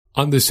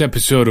On this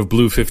episode of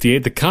Blue 58,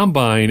 the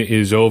Combine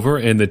is over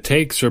and the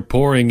takes are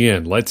pouring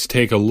in. Let's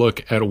take a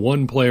look at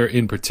one player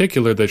in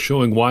particular that's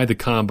showing why the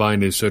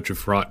Combine is such a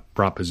fraught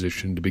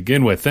proposition to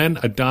begin with. Then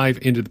a dive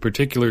into the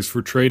particulars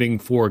for trading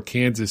for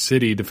Kansas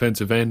City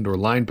defensive end or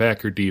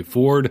linebacker Dee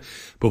Ford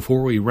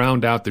before we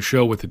round out the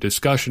show with a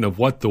discussion of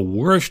what the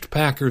worst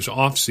Packers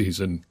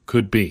offseason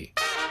could be.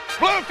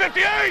 Blue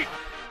 58!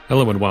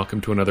 Hello and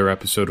welcome to another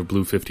episode of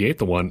Blue 58,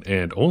 the one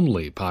and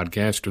only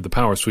podcast of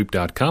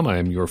thepowersweep.com. I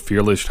am your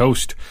fearless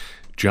host,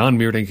 John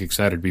Meerdink,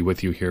 excited to be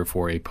with you here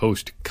for a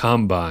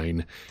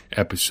post-Combine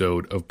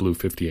episode of Blue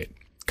 58.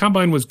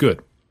 Combine was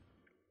good.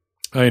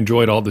 I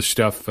enjoyed all the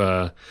stuff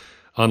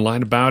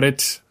online about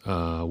it.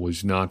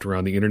 Was not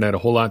around the internet a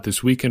whole lot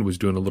this weekend, was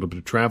doing a little bit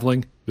of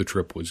traveling. The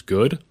trip was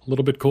good, a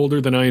little bit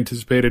colder than I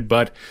anticipated,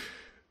 but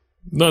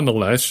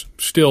nonetheless,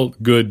 still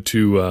good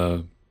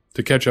to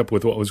catch up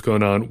with what was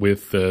going on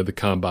with the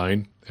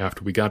Combine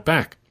after we got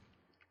back.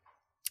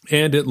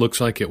 And it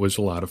looks like it was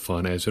a lot of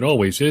fun, as it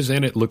always is,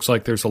 and it looks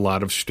like there's a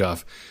lot of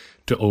stuff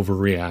to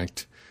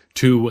overreact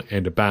to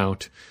and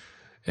about.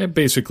 And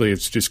basically,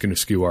 it's just going to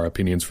skew our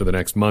opinions for the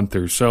next month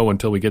or so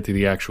until we get to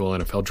the actual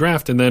NFL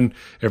draft, and then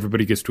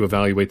everybody gets to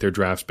evaluate their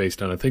drafts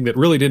based on a thing that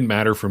really didn't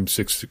matter from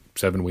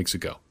 6-7 weeks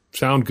ago.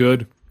 Sound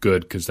good?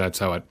 Good, because that's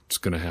how it's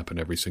going to happen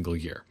every single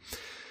year.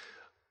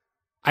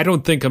 I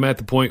don't think I'm at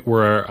the point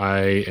where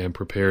I am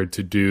prepared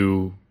to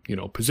do,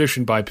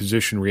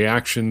 position-by-position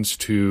reactions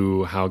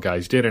to how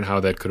guys did and how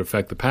that could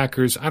affect the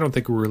Packers. I don't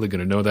think we're really going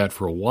to know that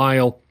for a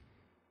while.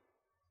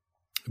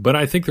 But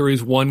I think there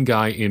is one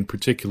guy in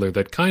particular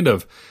that kind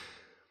of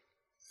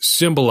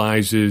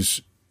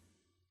symbolizes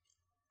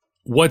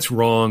what's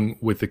wrong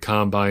with the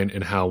Combine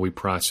and how we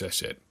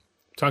process it.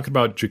 Talking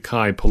about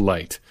Jachai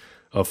Polite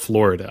of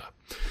Florida.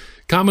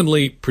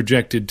 Commonly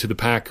projected to the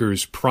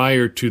Packers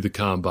prior to the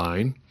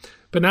Combine,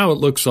 but now it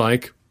looks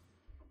like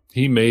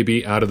he may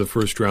be out of the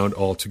first round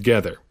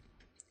altogether.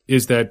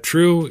 Is that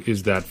true?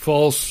 Is that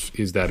false?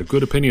 Is that a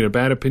good opinion, a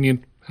bad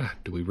opinion?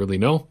 Do we really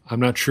know?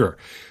 I'm not sure.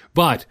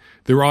 But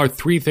there are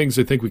three things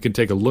I think we can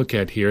take a look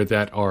at here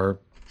that are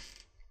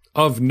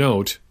of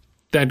note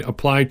that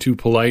apply to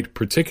Polite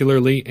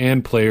particularly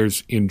and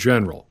players in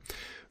general.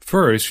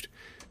 First,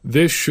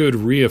 this should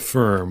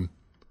reaffirm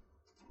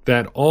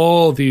that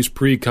all these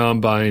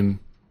pre-Combine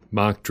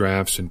mock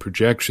drafts and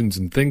projections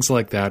and things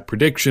like that,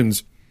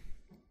 predictions,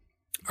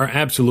 are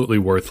absolutely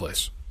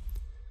worthless.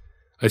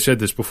 I said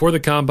this before the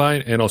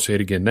Combine, and I'll say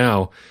it again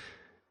now.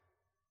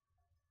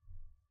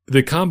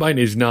 The Combine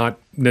is not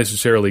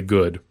necessarily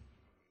good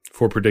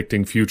for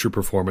predicting future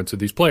performance of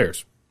these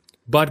players.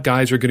 But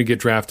guys are going to get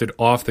drafted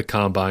off the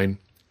Combine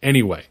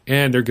anyway,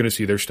 and they're going to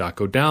see their stock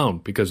go down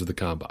because of the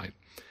Combine.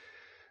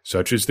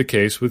 Such is the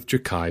case with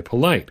Jachai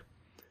Polite.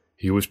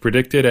 He was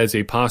predicted as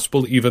a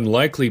possible, even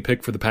likely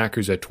pick for the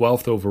Packers at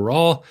 12th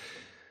overall.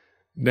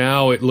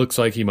 Now it looks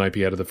like he might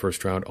be out of the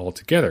first round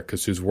altogether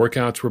because his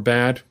workouts were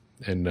bad,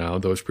 and now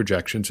those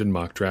projections and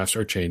mock drafts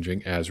are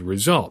changing as a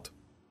result.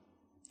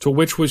 So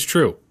which was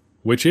true?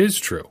 Which is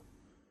true?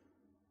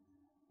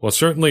 Well,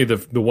 certainly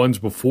the ones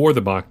before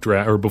the mock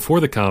draft or before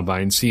the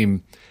Combine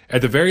seem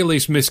at the very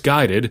least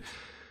misguided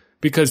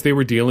because they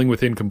were dealing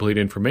with incomplete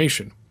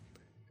information.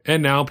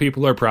 And now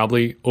people are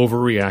probably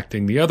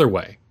overreacting the other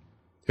way.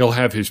 He'll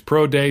have his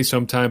pro day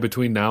sometime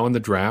between now and the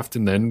draft,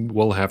 and then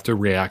we'll have to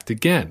react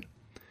again.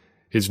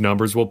 His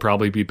numbers will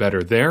probably be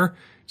better there.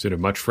 It's in a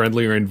much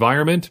friendlier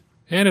environment,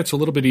 and it's a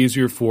little bit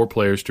easier for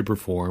players to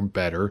perform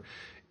better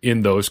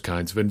in those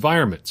kinds of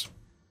environments.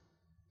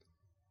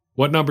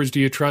 What numbers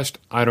do you trust?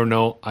 I don't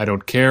know. I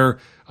don't care.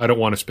 I don't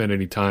want to spend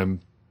any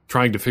time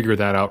trying to figure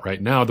that out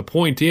right now. The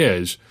point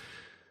is,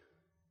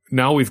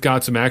 now we've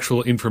got some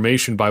actual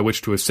information by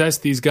which to assess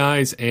these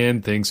guys,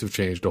 and things have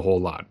changed a whole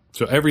lot.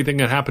 So everything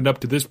that happened up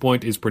to this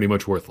point is pretty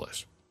much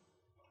worthless.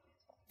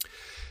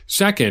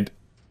 Second,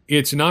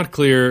 it's not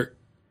clear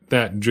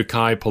that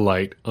Jachai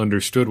Polite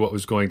understood what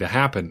was going to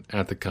happen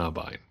at the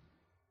Combine.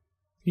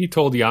 He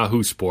told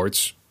Yahoo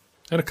Sports,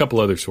 and a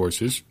couple other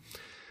sources,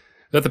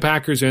 that the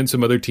Packers and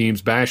some other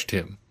teams bashed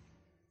him,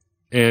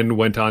 and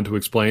went on to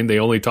explain they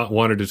only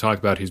wanted to talk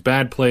about his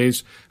bad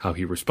plays, how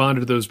he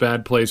responded to those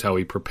bad plays, how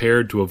he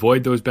prepared to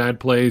avoid those bad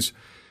plays,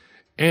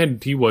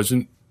 and he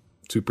wasn't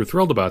super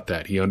thrilled about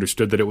that. He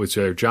understood that it was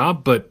their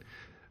job, but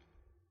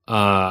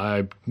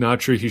I'm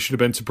not sure he should have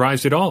been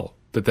surprised at all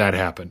that that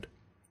happened.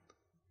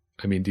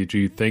 I mean, did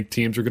you think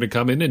teams are going to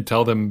come in and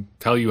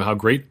tell you how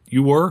great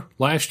you were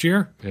last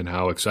year and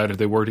how excited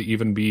they were to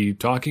even be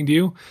talking to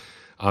you?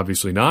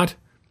 Obviously not.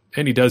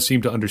 And he does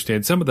seem to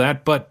understand some of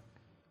that, but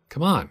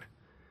come on.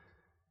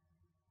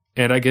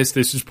 And I guess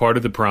this is part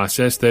of the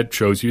process that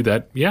shows you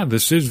that, yeah,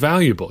 this is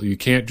valuable. You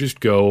can't just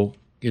go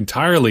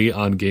entirely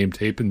on game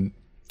tape and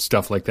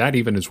stuff like that,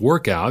 even as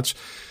workouts,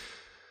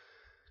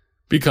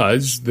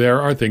 because there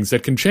are things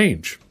that can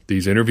change.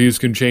 These interviews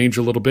can change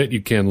a little bit.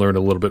 You can learn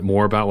a little bit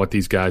more about what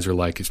these guys are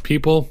like as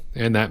people,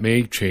 and that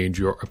may change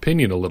your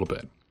opinion a little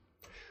bit.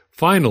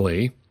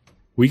 Finally,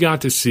 we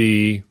got to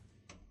see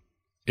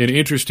an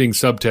interesting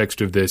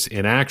subtext of this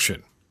in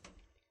action.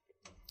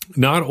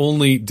 not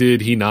only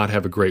did he not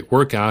have a great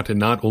workout, and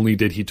not only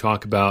did he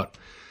talk about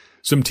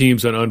some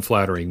teams in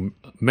unflattering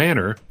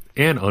manner,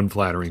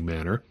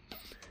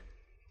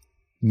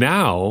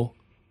 now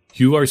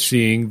you are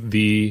seeing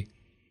the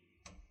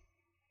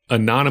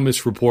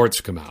anonymous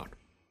reports come out.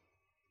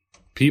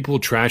 People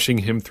trashing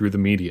him through the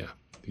media.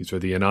 These are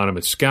the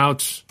anonymous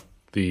scouts,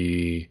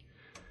 the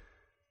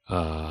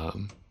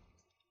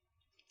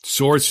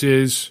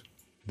sources,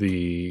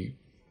 the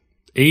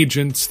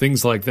agents,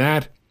 things like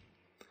that,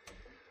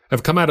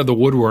 have come out of the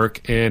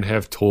woodwork and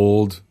have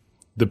told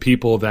the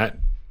people that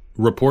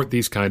report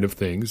these kind of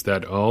things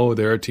that, oh,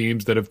 there are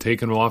teams that have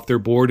taken him off their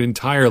board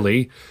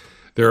entirely.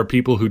 There are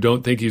people who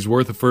don't think he's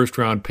worth a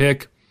first-round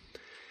pick.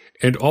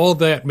 And all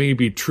that may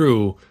be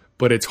true,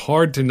 but it's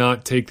hard to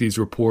not take these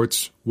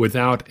reports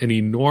without an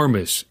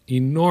enormous,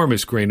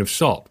 enormous grain of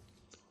salt.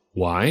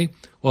 Why?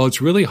 Well,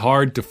 it's really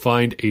hard to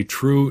find a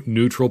true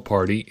neutral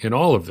party in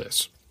all of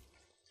this.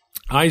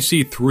 I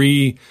see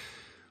three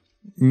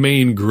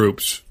main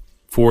groups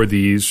for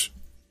these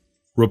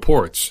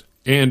reports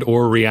and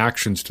or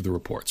reactions to the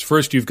reports.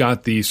 First, you've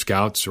got the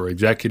scouts or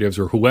executives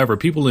or whoever,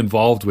 people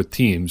involved with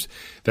teams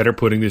that are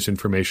putting this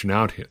information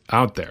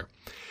out there.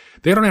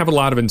 They don't have a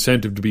lot of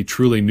incentive to be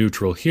truly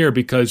neutral here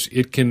because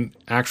it can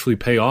actually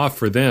pay off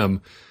for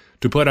them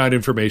to put out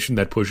information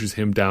that pushes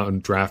him down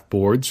draft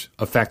boards,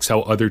 affects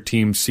how other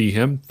teams see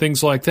him,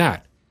 things like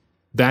that.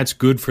 That's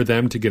good for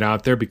them to get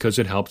out there because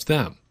it helps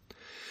them.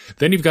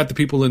 Then you've got the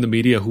people in the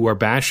media who are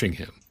bashing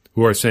him,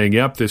 who are saying,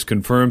 yep, this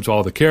confirms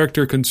all the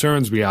character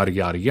concerns, yada,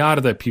 yada,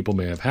 yada, that people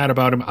may have had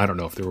about him. I don't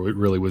know if there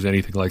really was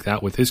anything like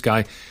that with this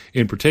guy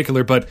in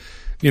particular, but,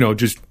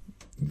 just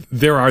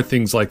there are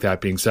things like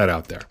that being said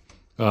out there.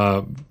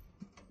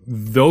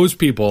 Those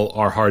people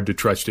are hard to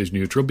trust as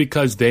neutral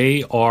because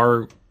they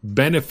are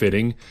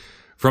benefiting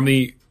from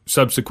the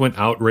subsequent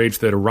outrage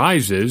that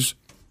arises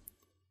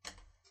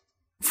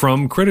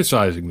from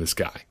criticizing this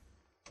guy.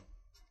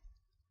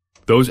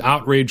 Those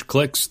outrage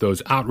clicks,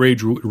 those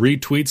outrage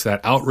retweets, that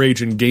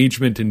outrage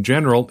engagement in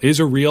general is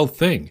a real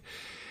thing.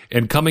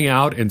 And coming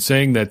out and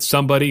saying that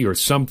somebody or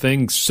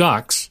something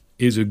sucks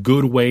is a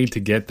good way to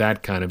get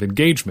that kind of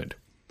engagement.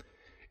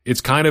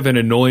 It's kind of an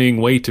annoying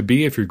way to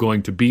be if you're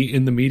going to be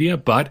in the media,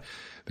 but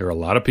there are a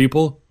lot of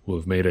people who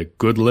have made a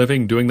good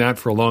living doing that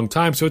for a long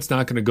time, so it's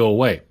not going to go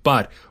away.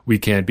 But we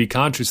can be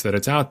conscious that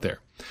it's out there.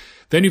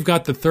 Then you've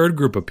got the third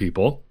group of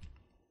people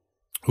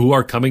who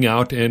are coming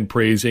out and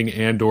praising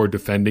and or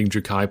defending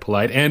Jachai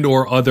Polite and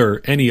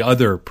or any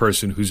other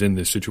person who's in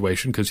this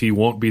situation, because he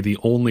won't be the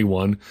only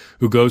one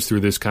who goes through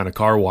this kind of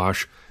car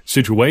wash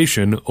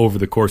situation over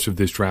the course of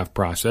this draft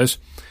process.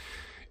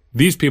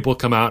 These people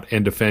come out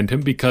and defend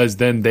him because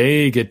then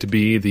they get to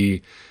be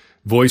the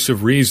voice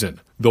of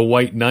reason, the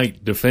white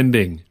knight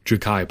defending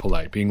Jachai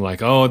Polite, being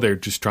like, oh, they're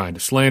just trying to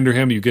slander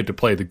him. You get to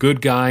play the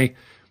good guy.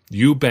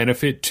 You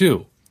benefit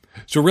too.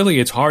 So really,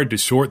 it's hard to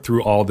sort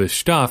through all this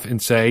stuff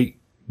and say,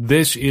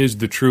 this is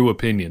the true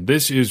opinion.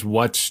 This is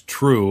what's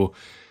true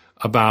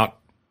about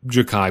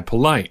Jachai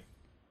Polite.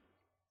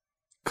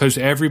 Because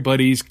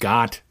everybody's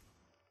got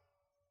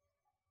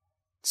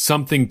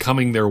something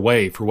coming their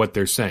way for what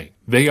they're saying.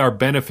 They are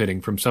benefiting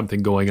from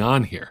something going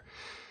on here.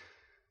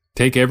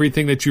 Take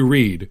everything that you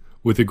read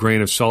with a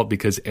grain of salt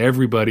because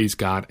everybody's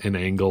got an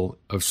angle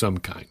of some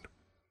kind.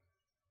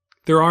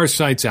 There are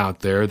sites out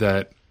there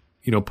that,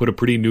 put a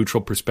pretty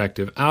neutral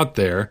perspective out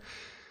there,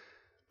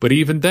 but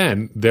even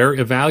then, they're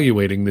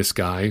evaluating this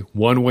guy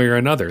one way or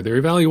another. They're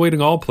evaluating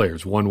all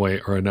players one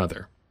way or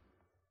another.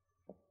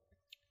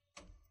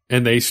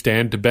 And they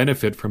stand to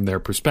benefit from their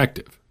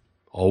perspective.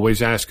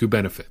 Always ask who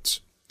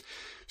benefits.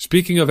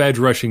 Speaking of edge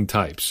rushing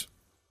types,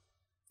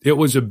 it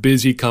was a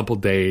busy couple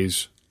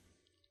days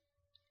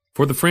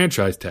for the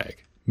franchise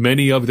tag.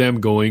 Many of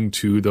them going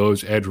to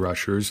those edge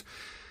rushers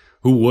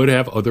who would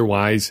have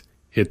otherwise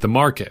hit the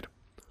market.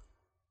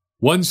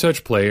 One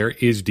such player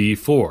is Dee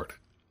Ford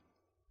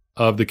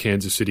of the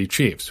Kansas City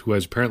Chiefs, who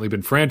has apparently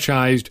been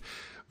franchised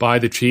by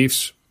the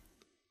Chiefs,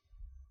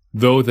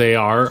 though they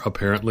are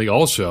apparently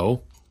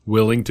also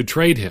willing to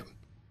trade him.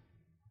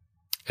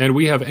 And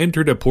we have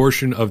entered a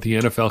portion of the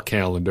NFL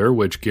calendar,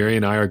 which Gary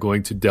and I are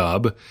going to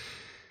dub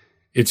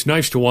It's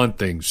Nice to Want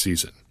Things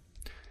season.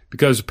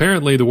 Because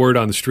apparently the word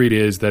on the street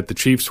is that the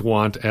Chiefs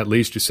want at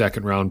least a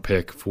second-round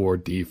pick for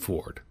Dee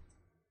Ford.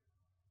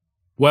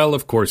 Well,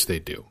 of course they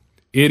do.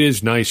 It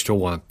is nice to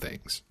want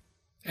things.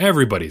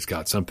 Everybody's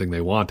got something they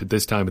want at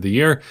this time of the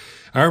year.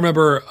 I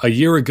remember a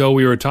year ago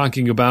we were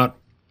talking about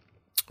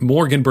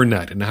Morgan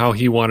Burnett and how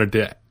he wanted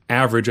to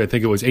average, I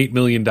think it was $8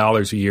 million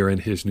a year in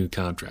his new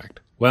contract.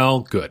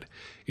 Well, good.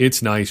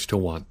 It's nice to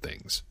want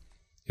things.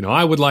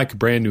 I would like a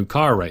brand new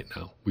car right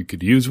now. We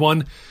could use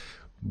one.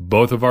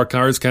 Both of our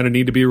cars kind of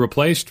need to be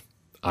replaced.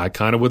 I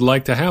kind of would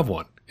like to have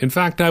one. In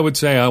fact, I would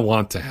say I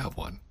want to have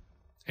one.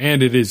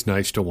 And it is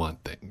nice to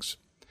want things.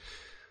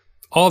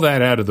 All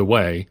that out of the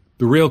way,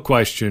 the real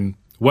question,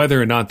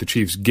 whether or not the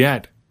Chiefs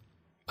get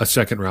a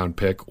second-round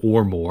pick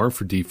or more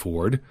for Dee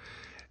Ford,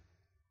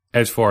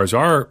 as far as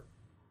our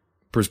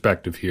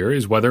perspective here,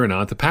 is whether or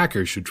not the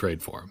Packers should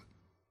trade for him.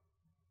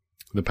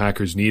 The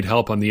Packers need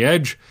help on the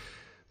edge.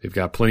 They've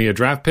got plenty of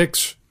draft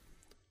picks.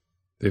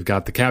 They've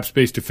got the cap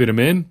space to fit him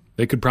in.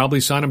 They could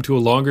probably sign him to a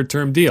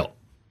longer-term deal.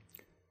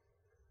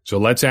 So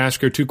let's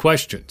ask our two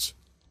questions.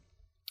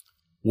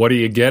 What are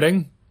you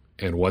getting,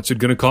 and what's it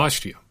going to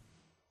cost you?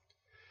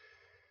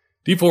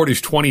 Dee Ford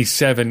is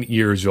 27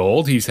 years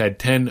old. He's had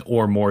 10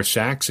 or more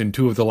sacks in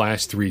 2 of the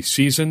last 3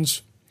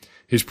 seasons.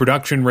 His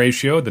production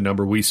ratio, the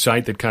number we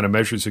cite that kind of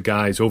measures a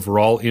guy's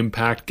overall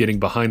impact getting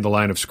behind the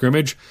line of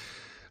scrimmage,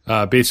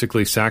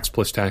 basically sacks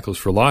plus tackles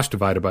for loss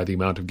divided by the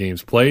amount of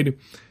games played,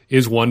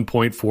 is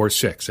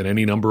 1.46. And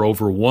any number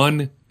over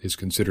 1 is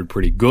considered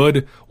pretty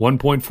good.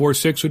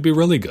 1.46 would be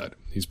really good.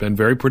 He's been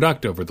very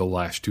productive over the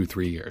last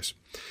 2-3 years.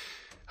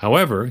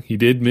 However, he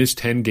did miss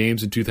 10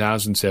 games in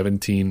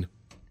 2017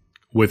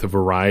 with a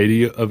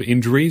variety of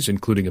injuries,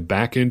 including a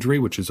back injury,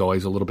 which is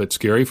always a little bit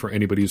scary for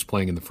anybody who's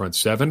playing in the front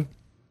 7.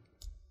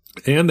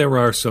 And there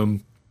are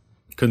some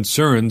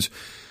concerns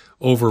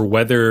over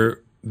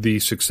whether the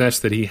success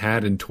that he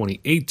had in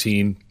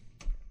 2018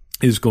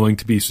 is going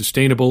to be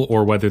sustainable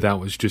or whether that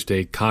was just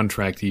a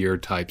contract year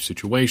type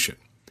situation.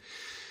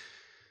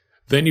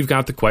 Then you've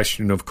got the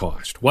question of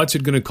cost. What's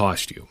it going to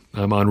cost you?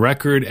 I'm on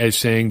record as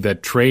saying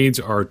that trades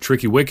are a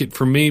tricky wicket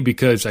for me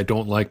because I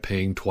don't like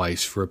paying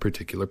twice for a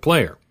particular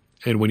player.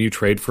 And when you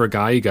trade for a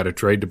guy, you got to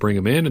trade to bring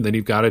him in, and then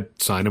you've got to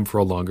sign him for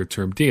a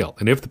longer-term deal.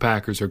 And if the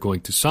Packers are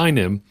going to sign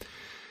him,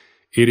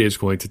 it is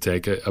going to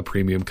take a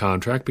premium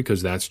contract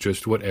because that's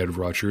just what edge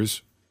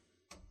rushers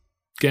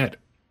get.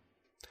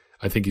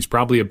 I think he's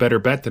probably a better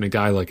bet than a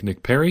guy like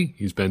Nick Perry.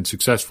 He's been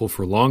successful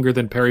for longer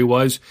than Perry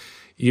was.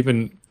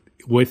 Even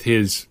with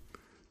his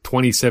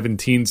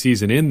 2017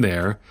 season in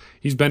there,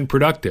 he's been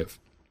productive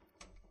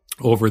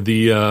over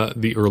the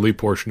early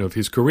portion of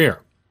his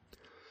career.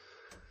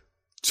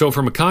 So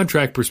from a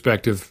contract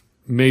perspective,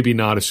 maybe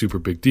not a super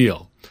big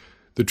deal.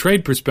 The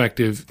trade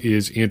perspective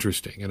is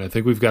interesting, and I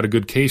think we've got a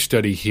good case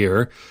study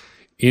here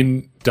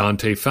in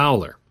Dante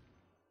Fowler.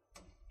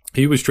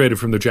 He was traded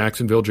from the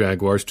Jacksonville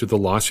Jaguars to the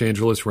Los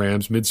Angeles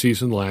Rams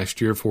midseason last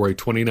year for a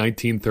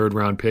 2019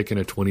 third-round pick and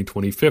a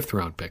 2020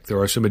 fifth-round pick. There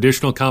are some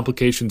additional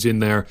complications in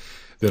there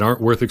that aren't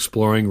worth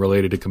exploring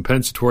related to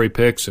compensatory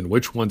picks and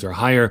which ones are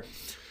higher.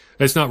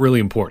 That's not really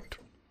important.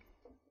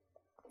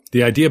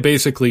 The idea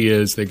basically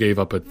is they gave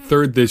up a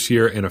third this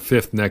year and a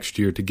fifth next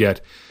year to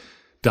get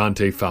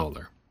Dante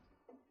Fowler.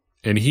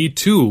 And he,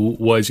 too,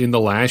 was in the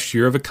last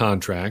year of a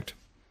contract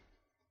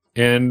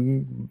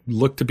and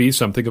looked to be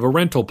something of a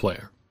rental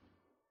player.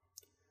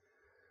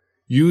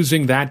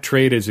 Using that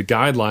trade as a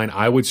guideline,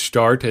 I would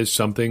start as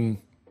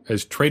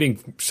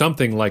trading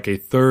something like a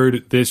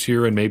third this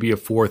year and maybe a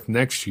fourth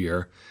next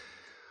year,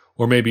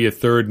 or maybe a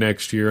third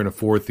next year and a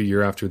fourth the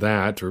year after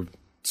that, or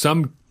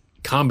some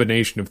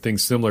combination of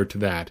things similar to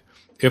that,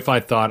 if I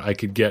thought I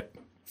could get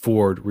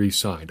Ford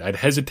re-signed. I'd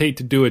hesitate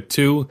to do it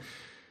too,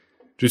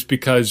 just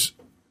because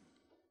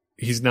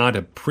he's not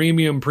a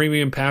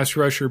premium pass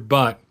rusher,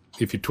 but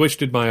if you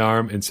twisted my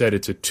arm and said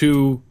it's a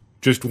 2,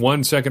 just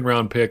 1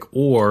 second-round pick,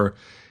 or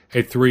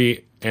a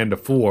 3 and a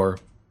 4,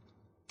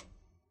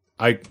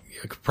 I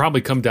could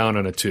probably come down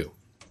on a 2.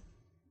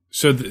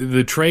 So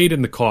the trade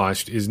and the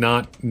cost is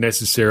not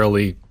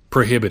necessarily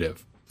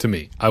prohibitive to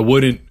me. I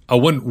wouldn't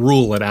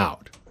rule it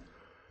out.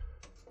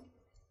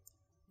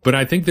 But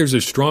I think there's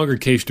a stronger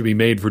case to be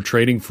made for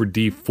trading for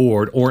Dee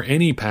Ford or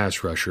any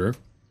pass rusher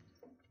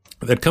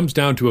that comes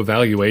down to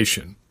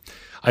evaluation.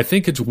 I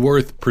think it's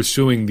worth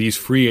pursuing these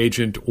free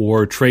agent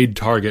or trade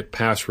target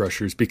pass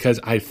rushers because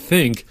I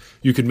think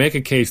you could make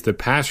a case that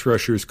pass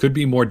rushers could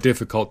be more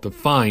difficult to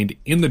find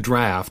in the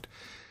draft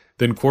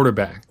than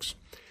quarterbacks.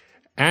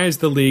 As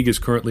the league is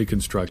currently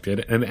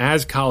constructed and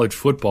as college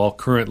football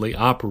currently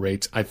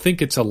operates, I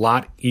think it's a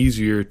lot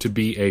easier to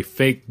be a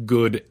fake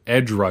good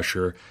edge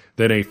rusher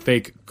than a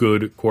fake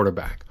good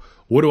quarterback.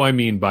 What do I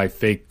mean by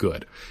fake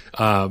good?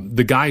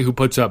 The guy who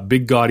puts up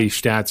big gaudy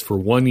stats for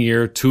 1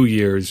 year, 2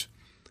 years,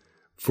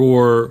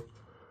 or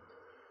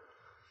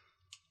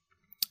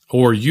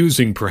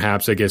using,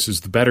 perhaps, I guess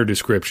is the better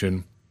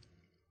description,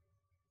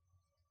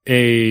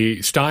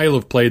 a style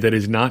of play that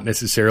is not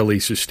necessarily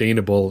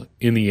sustainable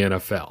in the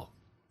NFL.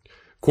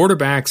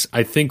 Quarterbacks,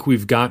 I think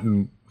we've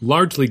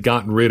largely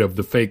gotten rid of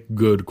the fake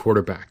good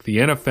quarterback. The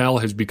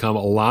NFL has become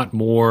a lot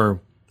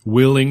more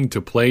willing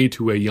to play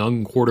to a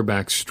young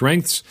quarterback's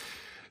strengths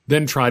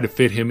than try to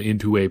fit him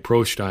into a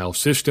pro-style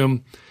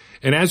system.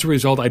 And as a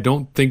result, I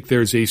don't think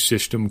there's a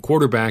system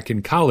quarterback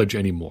in college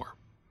anymore.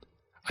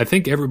 I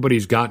think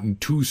everybody's gotten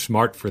too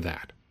smart for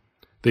that.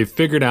 They've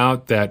figured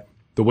out that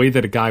the way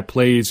that a guy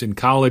plays in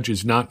college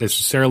is not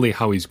necessarily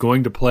how he's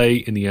going to play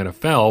in the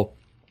NFL.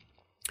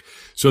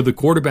 So the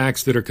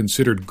quarterbacks that are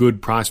considered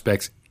good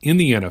prospects in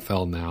the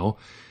NFL now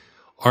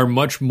are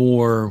much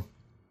more,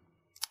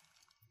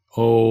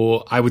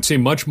 I would say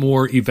much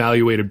more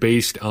evaluated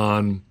based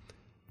on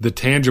the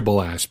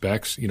tangible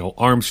aspects,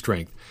 arm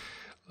strength,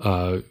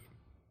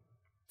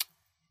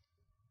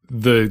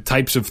 the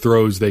types of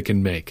throws they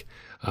can make,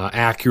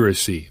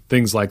 accuracy,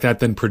 things like that,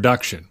 than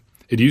production.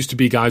 It used to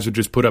be guys would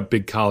just put up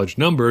big college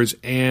numbers,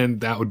 and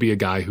that would be a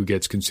guy who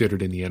gets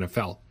considered in the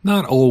NFL.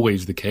 Not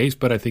always the case,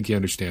 but I think you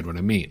understand what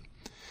I mean.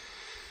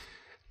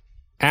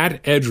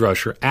 At edge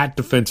rusher, at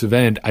defensive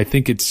end, I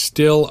think it's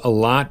still a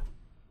lot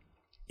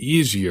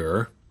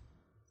easier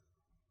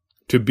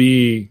to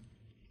be,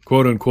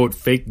 quote-unquote,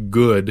 fake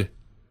good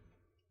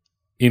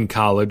in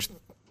college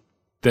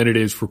than it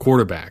is for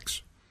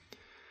quarterbacks,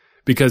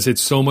 because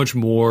it's so much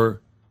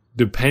more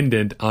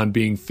dependent on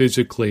being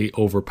physically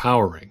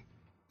overpowering.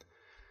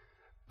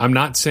 I'm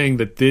not saying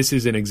that this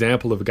is an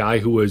example of a guy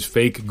who was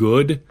fake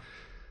good,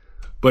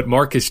 but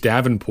Marcus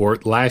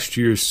Davenport, last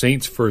year's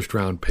Saints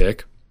first-round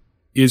pick,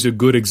 is a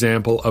good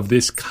example of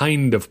this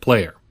kind of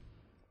player.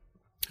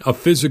 A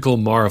physical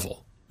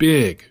marvel.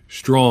 Big,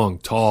 strong,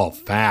 tall,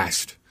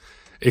 fast,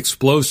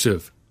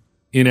 explosive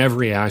in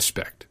every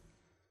aspect.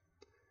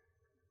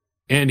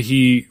 And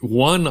he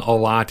won a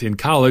lot in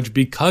college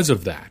because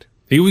of that.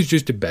 He was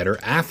just a better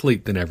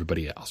athlete than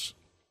everybody else.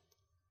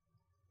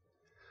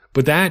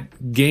 But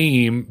that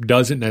game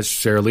doesn't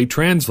necessarily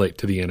translate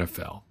to the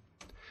NFL.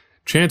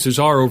 Chances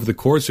are, over the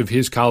course of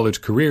his college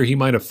career, he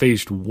might have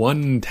faced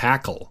one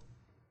tackle,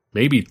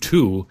 maybe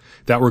two,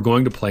 that were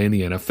going to play in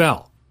the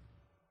NFL.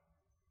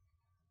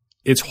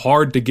 It's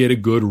hard to get a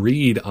good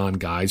read on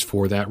guys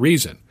for that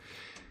reason.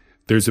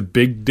 There's a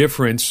big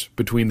difference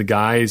between the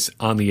guys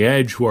on the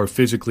edge who are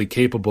physically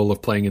capable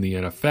of playing in the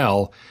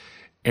NFL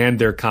and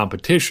their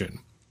competition.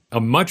 A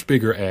much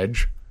bigger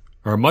edge,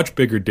 or a much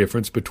bigger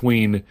difference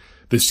between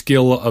the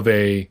skill of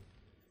a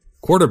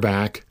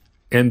quarterback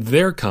and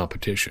their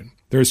competition.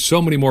 There's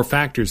so many more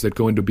factors that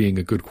go into being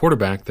a good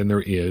quarterback than there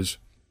are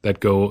that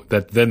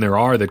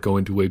go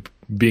into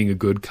being a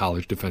good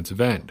college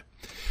defensive end.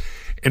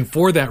 And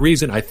for that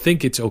reason, I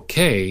think it's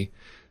okay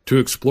to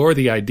explore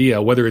the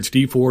idea, whether it's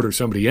Dee Ford or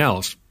somebody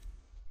else,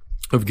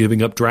 of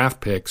giving up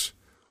draft picks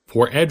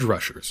for edge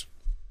rushers.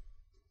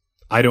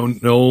 I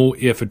don't know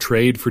if a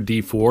trade for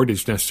Dee Ford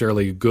is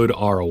necessarily a good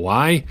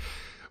ROI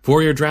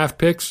for your draft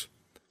picks,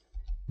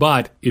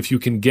 but if you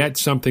can get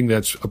something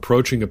that's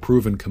approaching a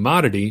proven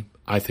commodity,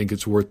 I think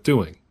it's worth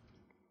doing.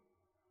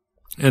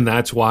 And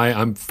that's why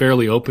I'm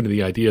fairly open to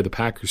the idea of the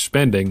Packers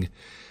spending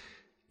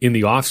in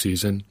the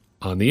offseason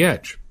on the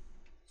edge.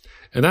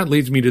 And that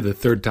leads me to the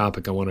third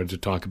topic I wanted to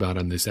talk about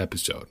on this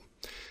episode.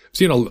 I've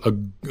seen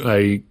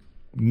a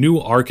new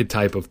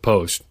archetype of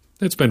post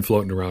that's been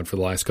floating around for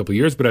the last couple of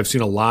years, but I've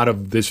seen a lot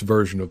of this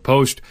version of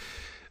post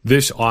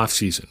this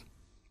offseason.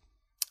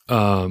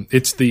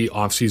 It's the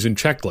offseason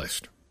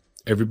checklist.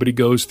 Everybody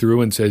goes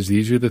through and says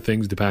these are the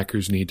things the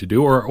Packers need to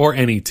do, or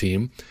any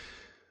team,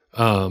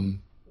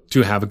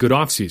 to have a good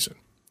offseason.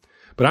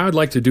 But I would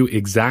like to do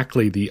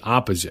exactly the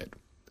opposite.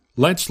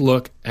 Let's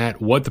look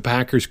at what the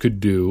Packers could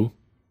do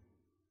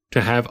to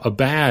have a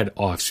bad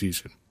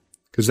offseason,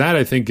 because that,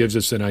 I think, gives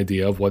us an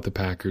idea of what the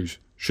Packers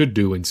should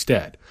do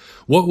instead.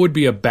 What would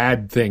be a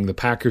bad thing the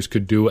Packers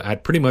could do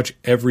at pretty much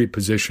every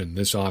position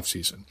this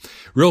offseason?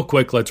 Real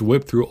quick, let's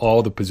whip through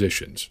all the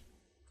positions.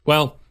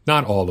 Well,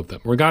 not all of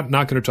them. We're not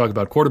going to talk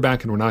about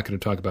quarterback, and we're not going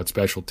to talk about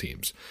special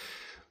teams.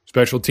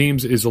 Special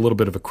teams is a little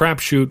bit of a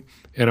crapshoot,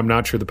 and I'm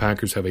not sure the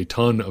Packers have a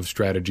ton of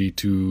strategy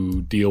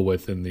to deal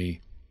with in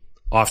the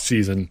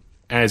offseason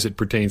as it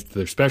pertains to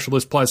their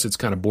specialists. Plus, it's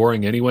kind of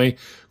boring anyway.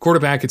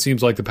 Quarterback, it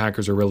seems like the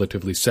Packers are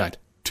relatively set,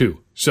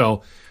 too.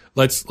 So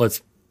let's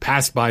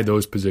pass by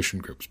those position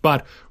groups.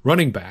 But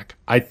running back,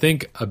 I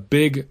think a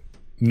big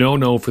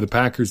no-no for the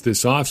Packers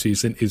this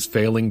offseason is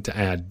failing to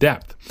add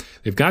depth.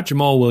 They've got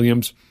Jamal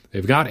Williams.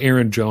 They've got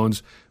Aaron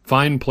Jones.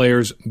 Fine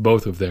players,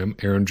 both of them,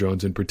 Aaron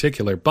Jones in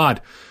particular.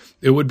 But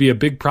it would be a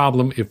big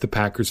problem if the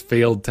Packers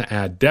failed to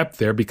add depth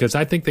there, because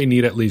I think they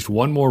need at least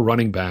one more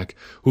running back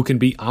who can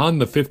be on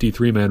the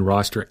 53-man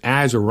roster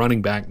as a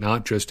running back,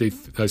 not just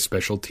a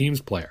special teams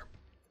player.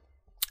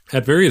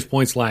 At various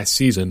points last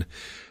season,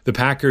 the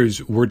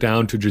Packers were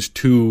down to just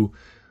two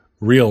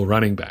real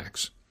running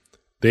backs.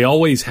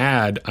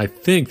 I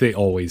think they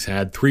always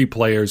had three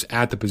players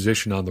at the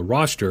position on the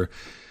roster,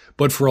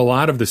 but for a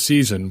lot of the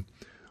season,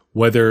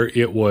 whether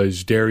it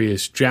was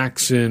Darius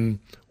Jackson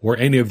or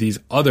any of these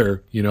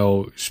other,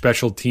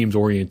 special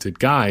teams-oriented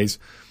guys,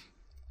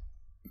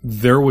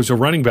 there was a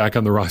running back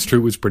on the roster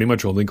who was pretty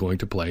much only going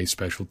to play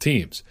special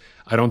teams.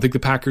 I don't think the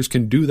Packers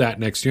can do that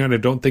next year, and I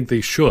don't think they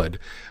should.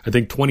 I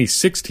think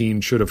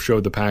 2016 should have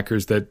showed the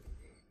Packers that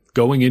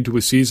going into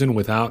a season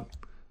without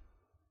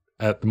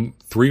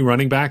three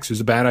running backs is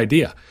a bad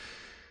idea.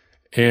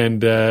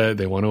 And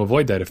they want to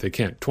avoid that if they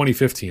can.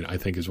 2015, I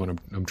think, is what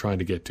I'm trying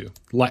to get to.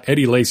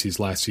 Eddie Lacy's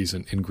last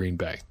season in Green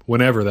Bay,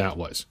 whenever that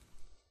was.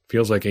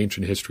 Feels like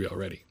ancient history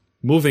already.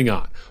 Moving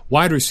on.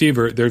 Wide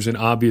receiver, there's an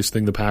obvious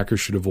thing the Packers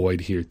should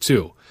avoid here,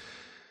 too.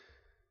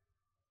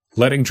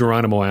 Letting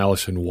Geronimo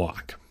Allison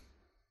walk.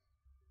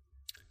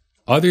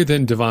 Other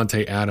than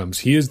Davante Adams,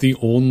 he is the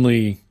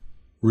only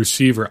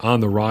receiver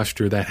on the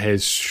roster that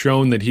has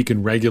shown that he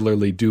can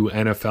regularly do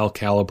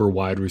NFL-caliber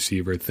wide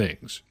receiver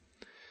things.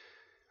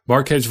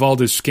 Marquez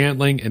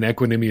Valdes-Scantling and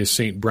Equanimeous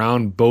St.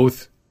 Brown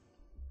both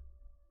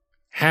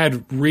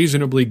had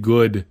reasonably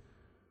good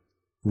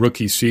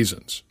rookie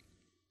seasons.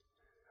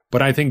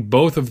 But I think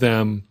both of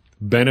them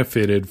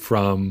benefited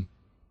from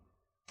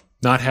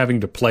not having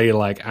to play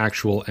like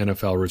actual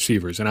NFL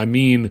receivers. And I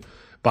mean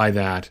by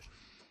that,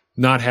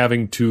 not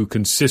having to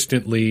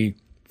consistently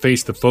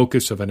face the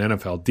focus of an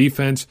NFL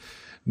defense,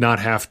 not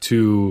have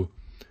to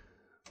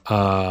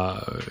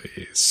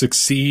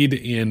succeed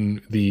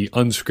in the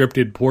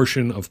unscripted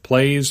portion of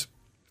plays,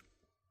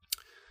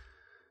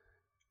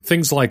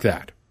 things like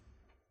that.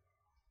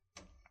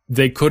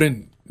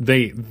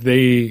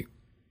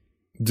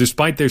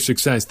 Despite their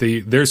success,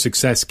 their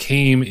success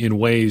came in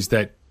ways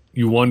that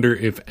you wonder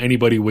if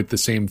anybody with the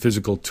same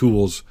physical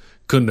tools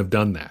couldn't have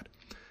done that.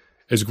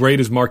 As great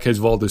as Marquez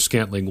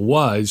Valdes-Scantling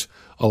was,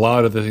 a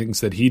lot of the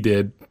things that he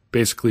did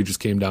basically just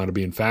came down to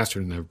being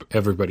faster than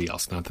everybody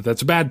else. Not that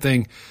that's a bad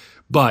thing,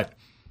 but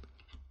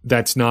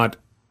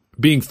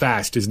being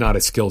fast is not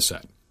a skill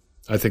set.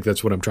 I think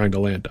that's what I'm trying to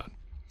land on.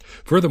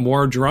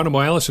 Furthermore,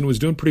 Geronimo Allison was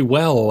doing pretty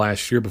well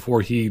last year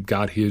before he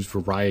got his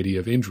variety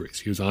of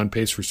injuries. He was on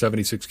pace for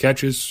 76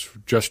 catches,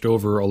 just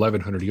over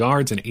 1,100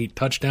 yards, and 8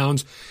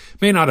 touchdowns.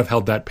 May not have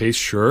held that pace,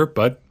 sure,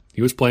 but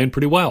he was playing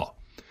pretty well.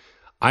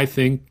 I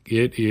think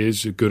it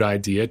is a good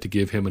idea to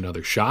give him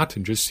another shot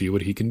and just see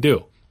what he can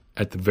do.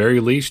 At the very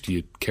least,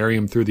 you carry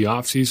him through the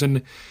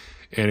offseason,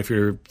 and if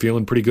you're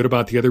feeling pretty good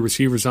about the other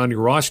receivers on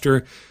your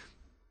roster,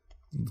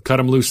 cut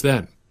him loose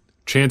then.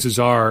 Chances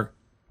are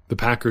the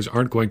Packers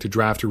aren't going to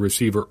draft a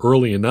receiver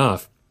early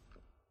enough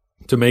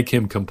to make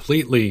him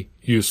completely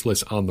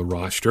useless on the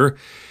roster.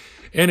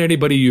 And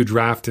anybody you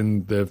draft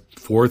in the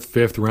 4th,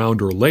 5th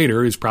round or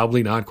later is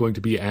probably not going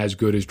to be as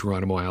good as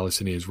Geronimo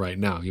Allison is right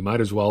now. You might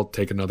as well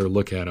take another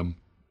look at him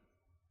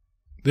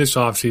this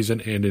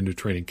offseason and into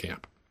training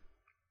camp.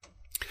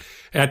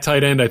 At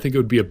tight end, I think it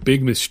would be a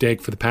big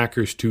mistake for the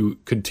Packers to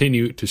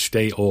continue to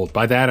stay old.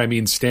 By that, I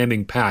mean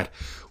standing pat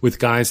with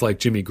guys like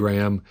Jimmy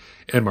Graham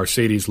and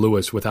Mercedes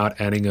Lewis without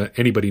adding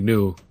anybody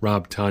new,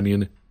 Rob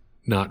Tonyan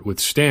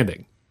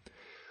notwithstanding.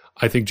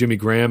 I think Jimmy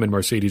Graham and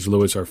Mercedes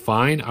Lewis are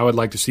fine. I would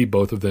like to see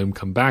both of them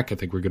come back. I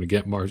think we're going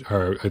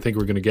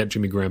to get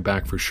Jimmy Graham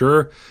back for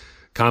sure.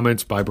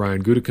 Comments by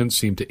Brian Gutekunst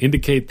seem to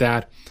indicate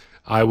that.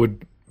 I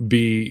would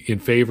be in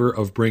favor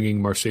of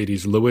bringing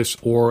Mercedes Lewis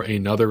or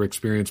another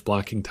experienced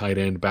blocking tight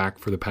end back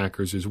for the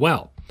Packers as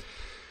well.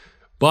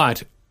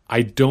 But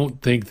I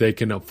don't think they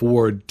can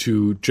afford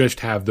to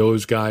just have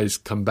those guys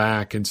come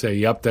back and say,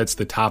 yep, that's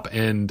the top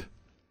end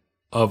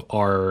of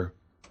our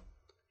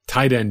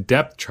tight end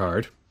depth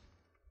chart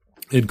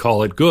and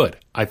call it good.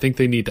 I think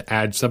they need to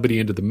add somebody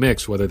into the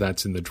mix, whether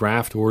that's in the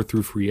draft or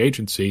through free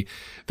agency,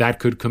 that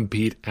could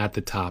compete at the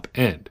top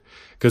end.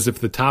 Because if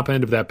the top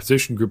end of that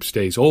position group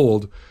stays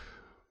old,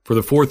 for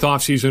the 4th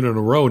offseason in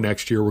a row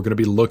next year, we're going to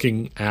be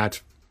looking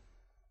at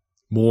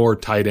more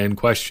tight end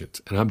questions.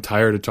 And I'm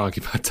tired of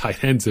talking about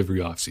tight ends every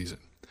offseason.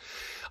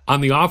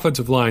 On the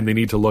offensive line, they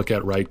need to look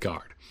at right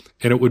guard.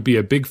 And it would be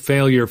a big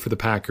failure for the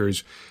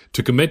Packers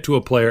to commit to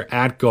a player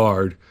at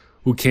guard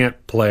who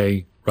can't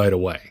play right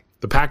away.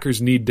 The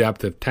Packers need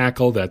depth at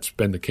tackle. That's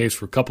been the case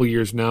for a couple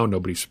years now.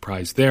 Nobody's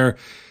surprised there.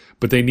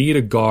 But they need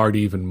a guard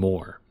even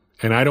more.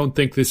 And I don't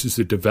think this is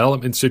a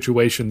development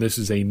situation. This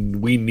is a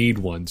we need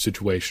one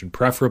situation,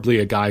 preferably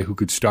a guy who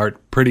could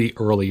start pretty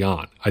early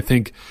on. I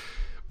think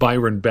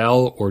Byron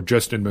Bell or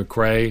Justin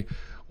McCray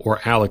or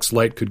Alex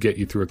Light could get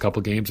you through a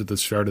couple games at the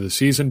start of the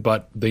season,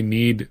 but they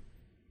need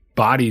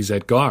bodies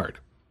at guard.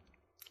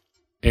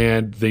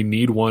 And they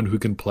need one who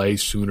can play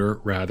sooner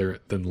rather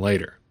than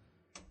later.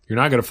 You're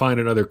not going to find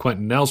another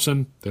Quentin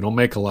Nelson. They don't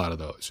make a lot of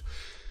those.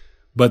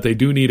 But they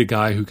do need a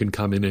guy who can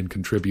come in and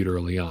contribute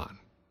early on.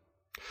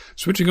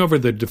 Switching over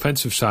to the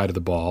defensive side of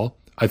the ball,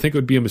 I think it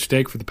would be a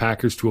mistake for the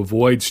Packers to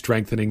avoid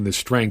strengthening the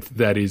strength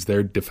that is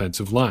their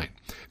defensive line.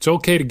 It's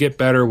okay to get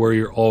better where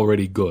you're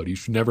already good. You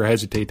should never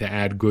hesitate to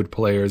add good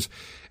players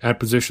at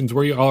positions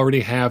where you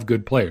already have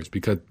good players,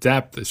 because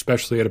depth,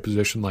 especially at a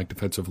position like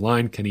defensive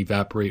line, can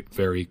evaporate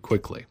very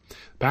quickly. The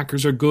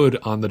Packers are good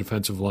on the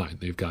defensive line.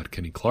 They've got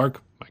Kenny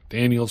Clark, Mike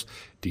Daniels,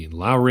 Dean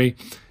Lowry.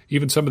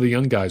 Even some of the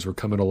young guys were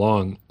coming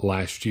along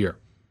last year.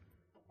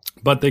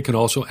 But they can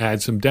also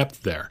add some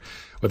depth there,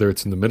 whether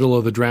it's in the middle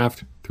of the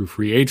draft, through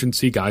free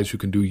agency, guys who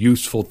can do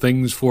useful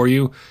things for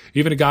you,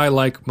 even a guy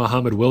like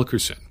Muhammad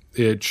Wilkerson.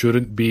 It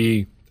shouldn't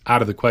be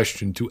out of the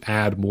question to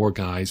add more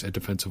guys at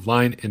defensive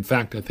line. In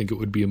fact, I think it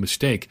would be a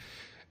mistake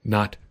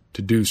not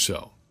to do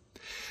so.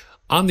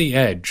 On the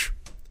edge,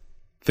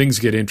 things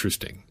get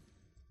interesting.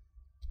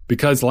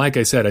 Because, like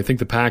I said, I think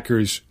the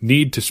Packers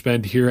need to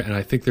spend here, and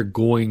I think they're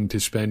going to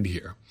spend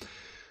here.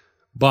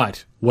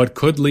 But what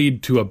could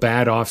lead to a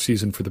bad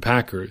offseason for the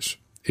Packers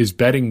is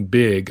betting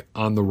big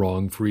on the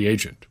wrong free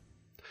agent.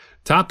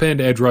 Top-end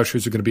edge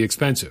rushers are going to be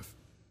expensive.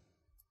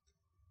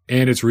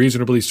 And it's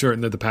reasonably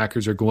certain that the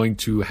Packers are going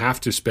to have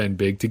to spend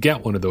big to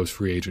get one of those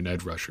free agent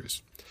edge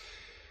rushers.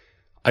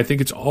 I think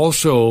it's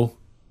also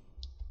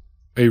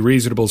a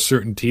reasonable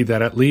certainty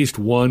that at least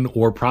one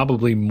or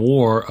probably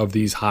more of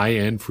these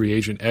high-end free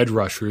agent edge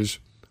rushers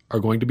are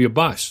going to be a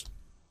bust.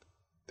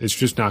 It's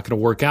just not going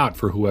to work out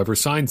for whoever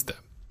signs them.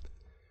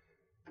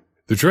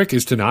 The trick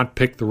is to not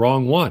pick the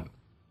wrong one.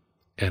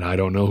 And I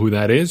don't know who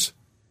that is,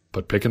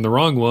 but picking the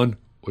wrong one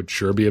would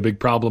sure be a big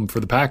problem for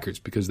the Packers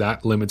because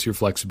that limits your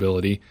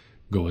flexibility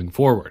going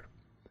forward.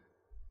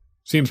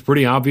 Seems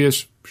pretty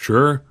obvious,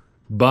 sure,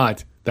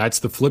 but that's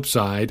the flip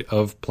side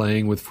of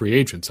playing with free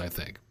agents, I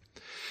think.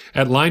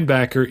 At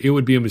linebacker, it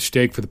would be a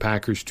mistake for the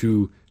Packers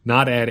to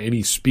not add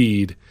any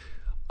speed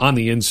on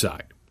the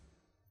inside.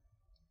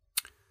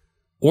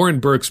 Oren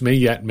Burks may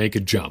yet make a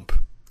jump.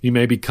 He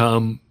may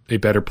become a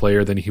better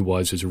player than he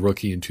was as a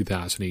rookie in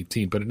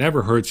 2018, but it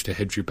never hurts to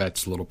hedge your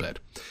bets a little bit.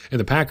 And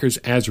the Packers,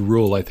 as a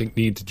rule, I think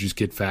need to just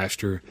get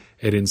faster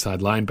at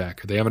inside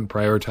linebacker. They haven't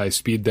prioritized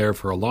speed there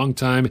for a long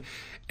time,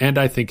 and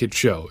I think it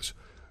shows.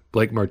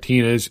 Blake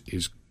Martinez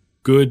is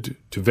good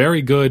to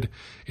very good.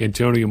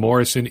 Antonio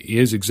Morrison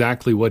is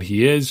exactly what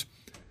he is,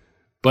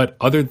 but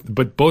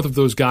both of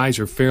those guys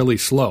are fairly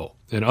slow.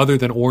 And other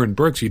than Oren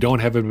Burks, you don't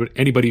have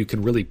anybody who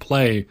can really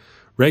play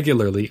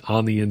regularly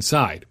on the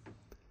inside.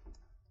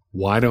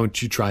 Why don't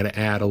you try to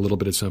add a little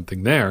bit of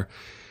something there?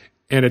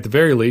 And at the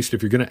very least,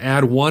 if you're going to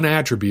add one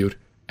attribute,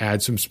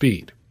 add some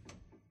speed.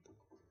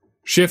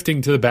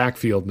 Shifting to the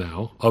backfield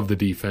now of the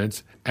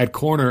defense, at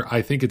corner,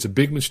 I think it's a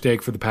big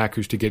mistake for the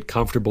Packers to get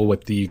comfortable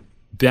with the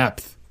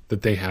depth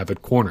that they have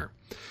at corner.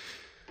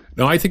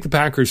 Now, I think the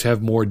Packers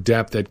have more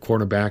depth at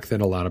cornerback than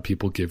a lot of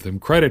people give them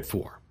credit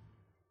for.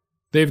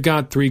 They've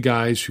got 3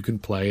 guys who can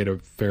play at a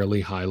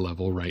fairly high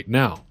level right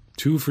now.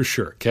 2 for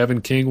sure.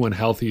 Kevin King, when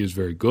healthy, is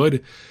very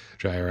good.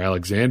 Jair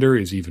Alexander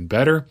is even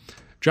better.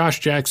 Josh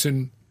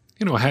Jackson,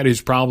 had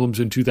his problems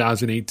in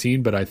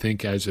 2018, but I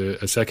think as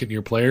a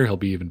second-year player, he'll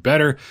be even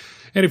better.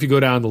 And if you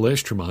go down the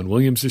list, Tramon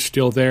Williams is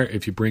still there.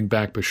 If you bring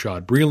back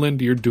Bashaud Breeland,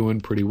 you're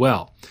doing pretty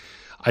well.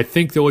 I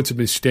think, though, it's a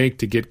mistake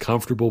to get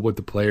comfortable with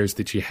the players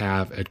that you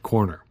have at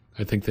corner.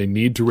 I think they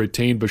need to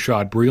retain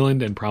Bashaud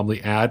Breeland and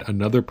probably add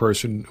another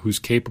person who's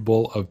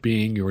capable of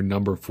being your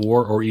number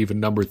 4 or even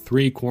number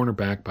 3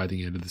 cornerback by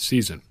the end of the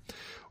season.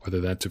 Whether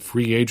that's a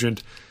free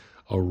agent,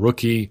 a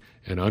rookie,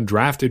 an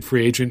undrafted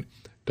free agent,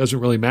 doesn't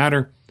really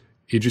matter.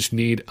 You just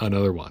need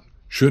another one.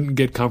 Shouldn't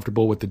get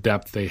comfortable with the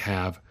depth they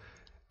have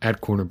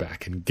at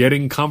cornerback. And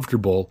getting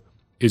comfortable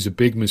is a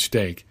big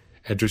mistake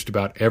at just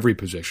about every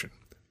position.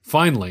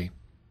 Finally,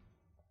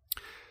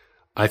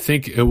 I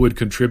think it would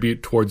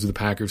contribute towards the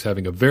Packers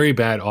having a very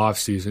bad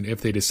offseason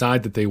if they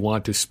decide that they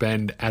want to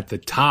spend at the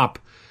top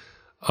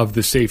of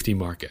the safety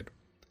market.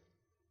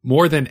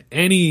 More than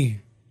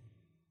any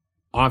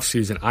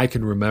offseason I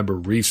can remember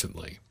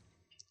recently,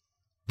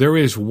 there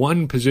is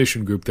one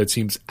position group that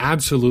seems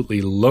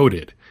absolutely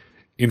loaded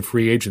in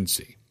free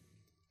agency,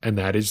 and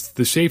that is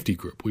the safety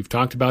group. We've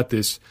talked about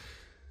this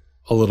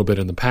a little bit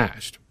in the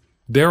past.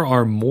 There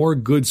are more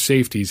good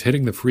safeties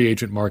hitting the free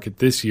agent market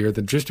this year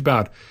than just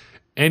about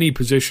any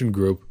position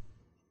group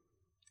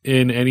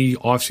in any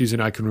offseason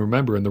I can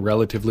remember in the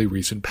relatively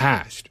recent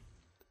past.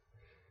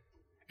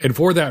 And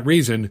for that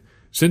reason,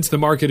 since the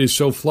market is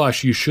so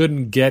flush, you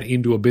shouldn't get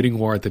into a bidding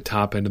war at the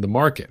top end of the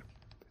market.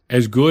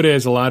 As good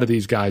as a lot of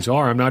these guys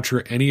are, I'm not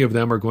sure any of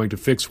them are going to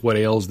fix what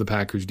ails the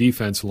Packers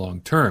defense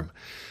long term.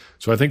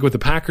 So I think what the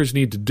Packers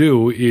need to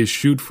do is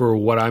shoot for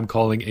what I'm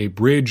calling a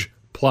bridge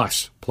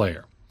plus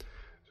player.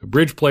 A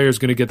bridge player is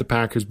going to get the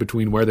Packers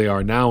between where they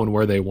are now and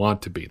where they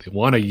want to be. They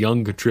want a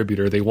young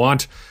contributor. They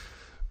want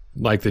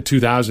like the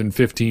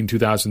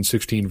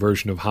 2015-2016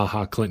 version of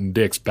HaHa Clinton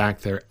Dix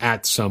back there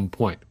at some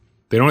point.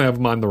 They don't have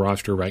him on the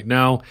roster right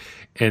now,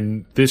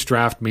 and this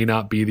draft may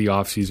not be the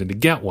offseason to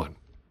get one.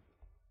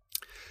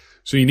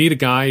 So you need a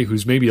guy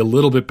who's maybe a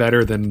little bit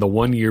better than the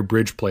one-year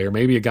bridge player,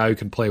 maybe a guy who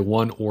can play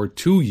 1 or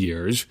 2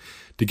 years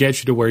to get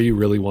you to where you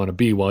really want to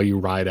be while you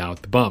ride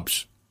out the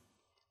bumps.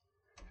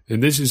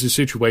 And this is a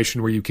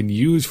situation where you can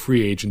use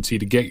free agency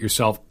to get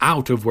yourself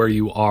out of where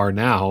you are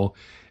now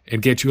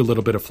and get you a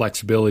little bit of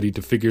flexibility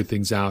to figure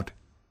things out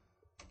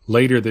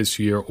later this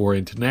year or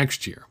into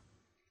next year.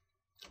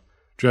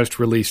 Just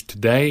released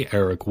today,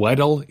 Eric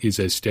Weddle is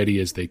as steady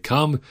as they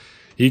come.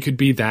 He could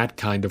be that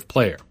kind of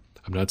player.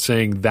 I'm not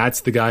saying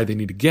that's the guy they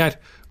need to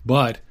get,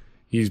 but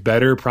he's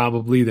better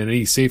probably than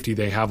any safety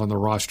they have on the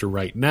roster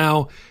right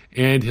now,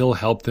 and he'll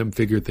help them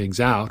figure things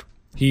out.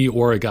 He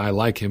or a guy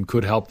like him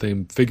could help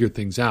them figure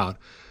things out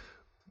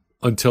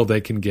until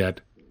they can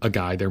get a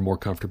guy they're more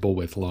comfortable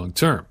with long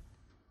term.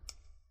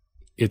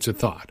 It's a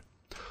thought.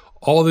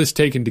 All this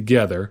taken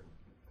together,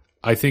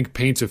 I think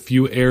paints a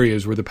few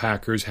areas where the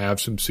Packers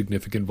have some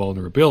significant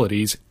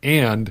vulnerabilities,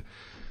 and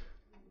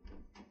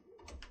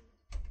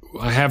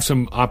I have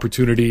some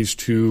opportunities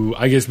to,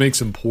 make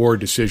some poor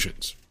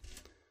decisions.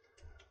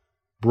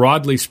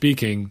 Broadly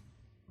speaking,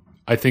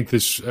 I think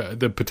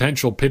the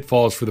potential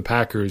pitfalls for the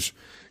Packers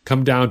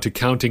come down to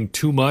counting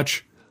too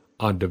much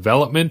on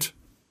development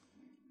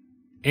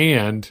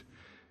and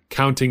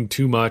counting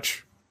too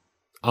much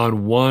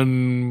on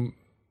one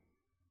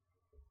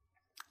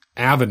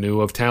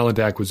avenue of talent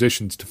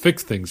acquisitions to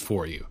fix things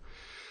for you.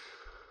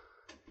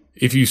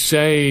 If you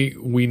say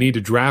we need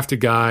to draft a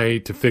guy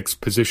to fix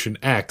position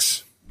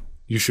X,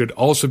 you should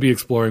also be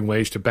exploring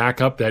ways to back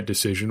up that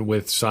decision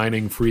with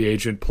signing free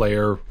agent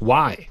player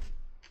Y.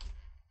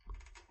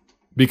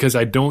 because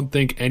I don't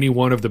think any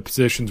one of the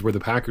positions where the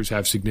Packers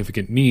have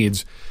significant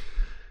needs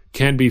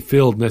can be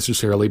filled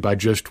necessarily by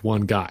just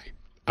one guy,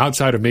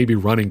 outside of maybe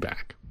running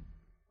back.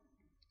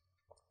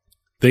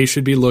 They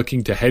should be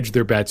looking to hedge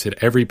their bets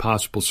at every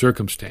possible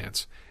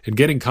circumstance. And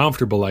getting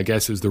comfortable, I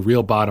guess, is the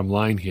real bottom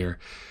line here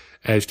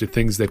as to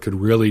things that could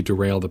really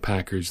derail the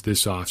Packers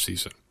this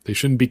offseason. They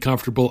shouldn't be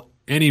comfortable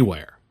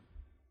anywhere.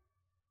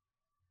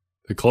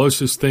 The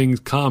closest things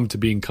come to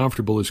being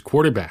comfortable is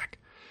quarterback.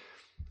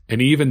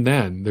 And even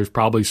then, there's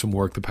probably some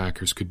work the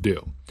Packers could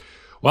do.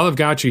 While I've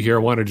got you here,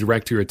 I want to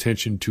direct your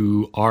attention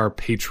to our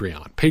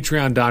Patreon.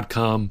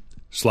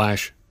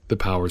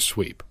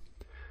 Patreon.com/thepowersweep.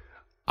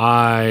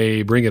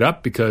 I bring it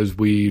up because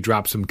we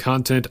dropped some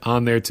content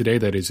on there today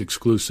that is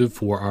exclusive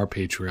for our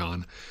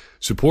Patreon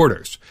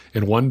supporters.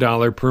 And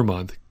 $1 per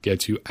month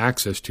gets you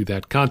access to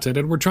that content.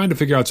 And we're trying to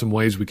figure out some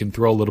ways we can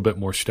throw a little bit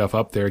more stuff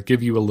up there,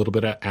 give you a little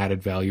bit of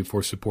added value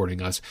for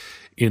supporting us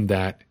in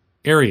that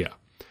area.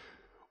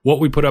 What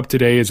we put up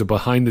today is a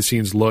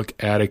behind-the-scenes look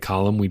at a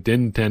column we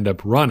didn't end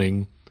up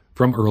running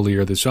from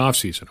earlier this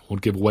offseason. I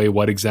won't give away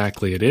what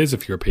exactly it is.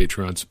 If you're a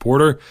Patreon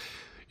supporter,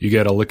 you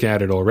get a look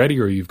at it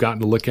already, or you've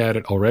gotten a look at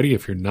it already.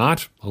 If you're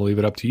not, I'll leave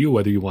it up to you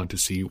whether you want to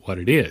see what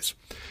it is.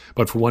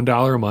 But for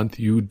 $1 a month,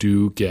 you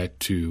do get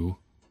to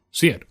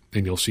see it,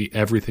 and you'll see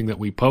everything that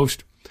we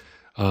post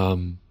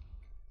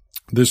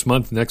this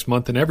month, next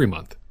month, and every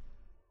month.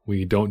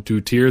 We don't do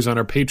tiers on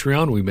our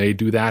Patreon. We may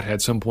do that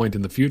at some point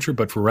in the future,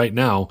 but for right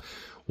now,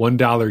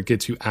 $1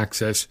 gets you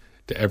access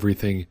to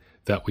everything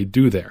that we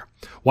do there.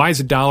 Why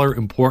is $1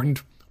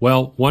 important?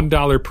 Well,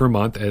 $1 per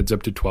month adds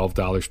up to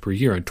 $12 per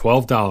year, and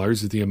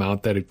 $12 is the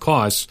amount that it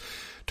costs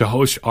to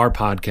host our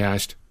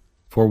podcast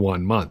for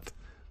 1 month.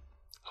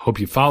 I hope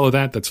you follow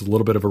that. That's a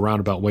little bit of a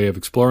roundabout way of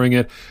exploring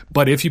it.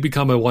 But if you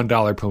become a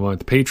 $1 per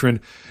month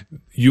patron,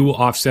 you will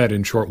offset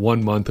in short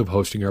 1 month of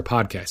hosting our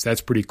podcast.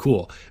 That's pretty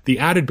cool. The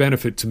added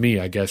benefit to me,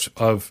 I guess,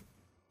 of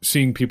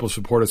seeing people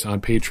support us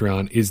on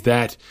Patreon is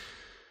that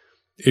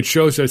it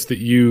shows us that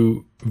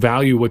you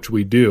value what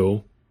we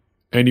do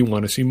and you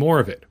want to see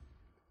more of it.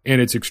 And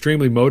it's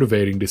extremely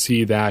motivating to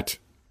see that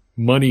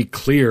money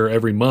clear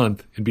every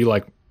month and be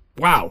like,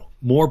 wow,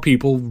 more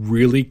people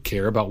really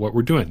care about what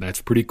we're doing.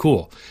 That's pretty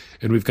cool.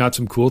 And we've got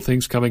some cool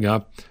things coming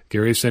up.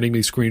 Gary is sending me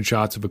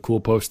screenshots of a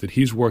cool post that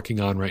he's working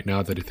on right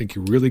now that I think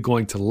you're really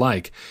going to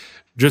like,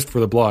 just for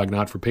the blog,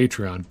 not for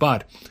Patreon.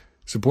 But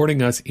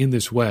supporting us in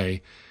this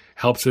way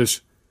helps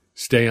us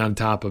stay on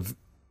top of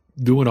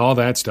doing all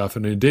that stuff,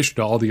 in addition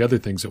to all the other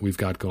things that we've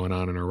got going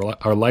on in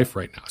our life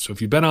right now. So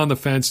if you've been on the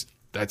fence,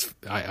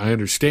 I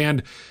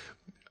understand.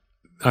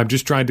 I'm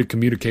just trying to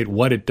communicate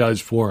what it does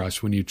for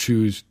us when you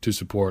choose to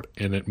support,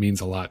 and it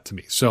means a lot to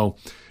me. So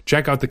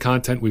check out the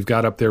content we've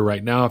got up there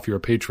right now if you're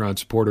a Patreon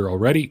supporter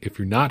already. If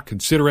you're not,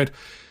 consider it,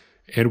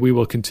 and we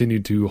will continue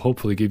to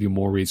hopefully give you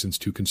more reasons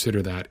to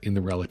consider that in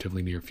the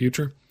relatively near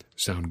future.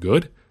 Sound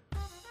good?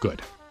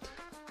 Good.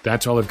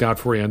 That's all I've got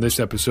for you on this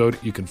episode.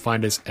 You can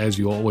find us, as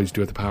you always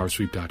do, at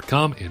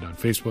thepowersweep.com and on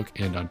Facebook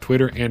and on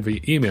Twitter and via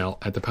email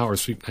at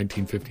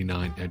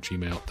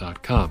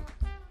thepowersweep1959@gmail.com.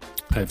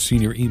 I have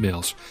seen your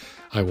emails.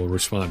 I will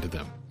respond to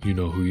them. You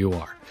know who you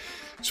are.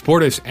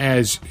 Support us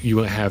as you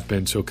have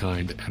been so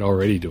kind at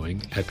already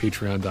doing at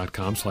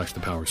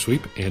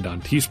patreon.com/thepowersweep and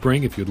on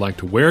Teespring. If you'd like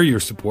to wear your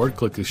support,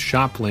 click the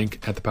shop link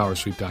at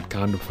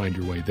thepowersweep.com to find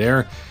your way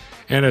there.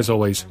 And as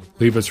always,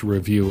 leave us a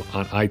review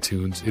on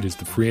iTunes. It is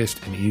the freest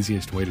and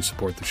easiest way to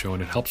support the show,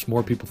 and it helps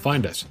more people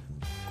find us.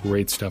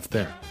 Great stuff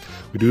there.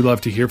 We do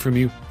love to hear from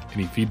you.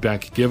 Any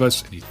feedback you give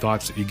us, any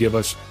thoughts that you give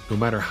us, no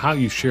matter how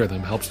you share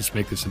them, helps us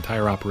make this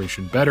entire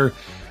operation better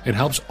and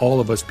helps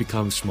all of us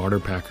become smarter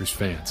Packers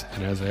fans.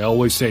 And as I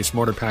always say,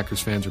 smarter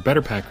Packers fans are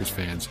better Packers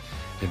fans,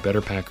 and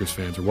better Packers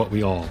fans are what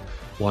we all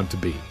want to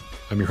be.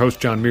 I'm your host,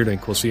 John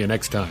Meerdink. We'll see you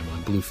next time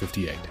on Blue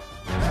 58.